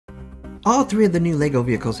All 3 of the new LEGO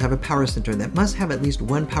vehicles have a power center that must have at least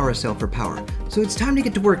 1 power cell for power, so it's time to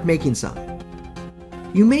get to work making some.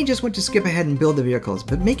 You may just want to skip ahead and build the vehicles,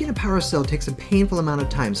 but making a power cell takes a painful amount of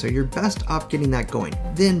time, so you're best off getting that going,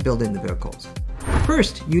 then building the vehicles.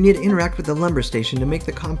 First, you need to interact with the lumber station to make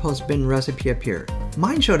the compost bin recipe appear.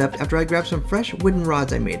 Mine showed up after I grabbed some fresh wooden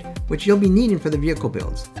rods I made, which you'll be needing for the vehicle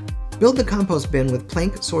builds. Build the compost bin with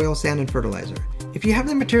plank, soil, sand, and fertilizer. If you have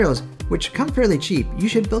the materials, which come fairly cheap, you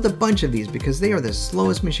should build a bunch of these because they are the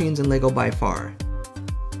slowest machines in LEGO by far.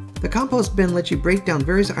 The compost bin lets you break down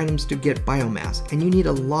various items to get biomass, and you need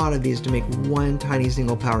a lot of these to make one tiny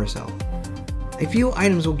single power cell. A few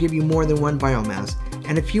items will give you more than 1 biomass,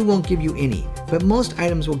 and a few won't give you any, but most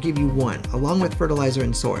items will give you 1, along with fertilizer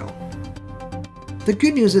and soil. The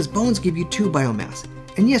good news is bones give you 2 biomass,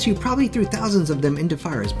 and yes, you probably threw thousands of them into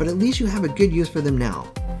fires, but at least you have a good use for them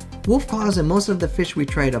now. Wolf claws and most of the fish we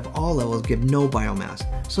tried of all levels give no biomass,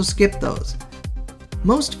 so skip those.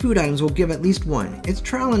 Most food items will give at least 1. It's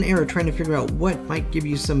trial and error trying to figure out what might give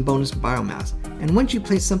you some bonus biomass, and once you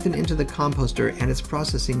place something into the composter and it's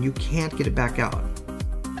processing, you can't get it back out.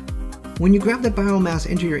 When you grab the biomass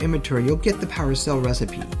into your inventory, you'll get the power cell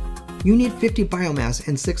recipe. You need 50 biomass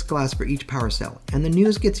and 6 glass for each power cell, and the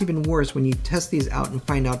news gets even worse when you test these out and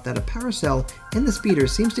find out that a power cell in the speeder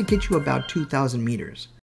seems to get you about 2,000 meters.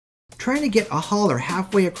 Trying to get a hauler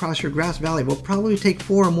halfway across your grass valley will probably take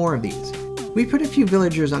 4 or more of these. We put a few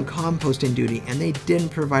villagers on composting duty and they didn't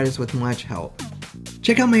provide us with much help.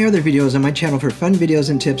 Check out my other videos on my channel for fun videos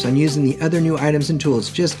and tips on using the other new items and tools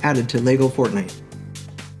just added to LEGO Fortnite.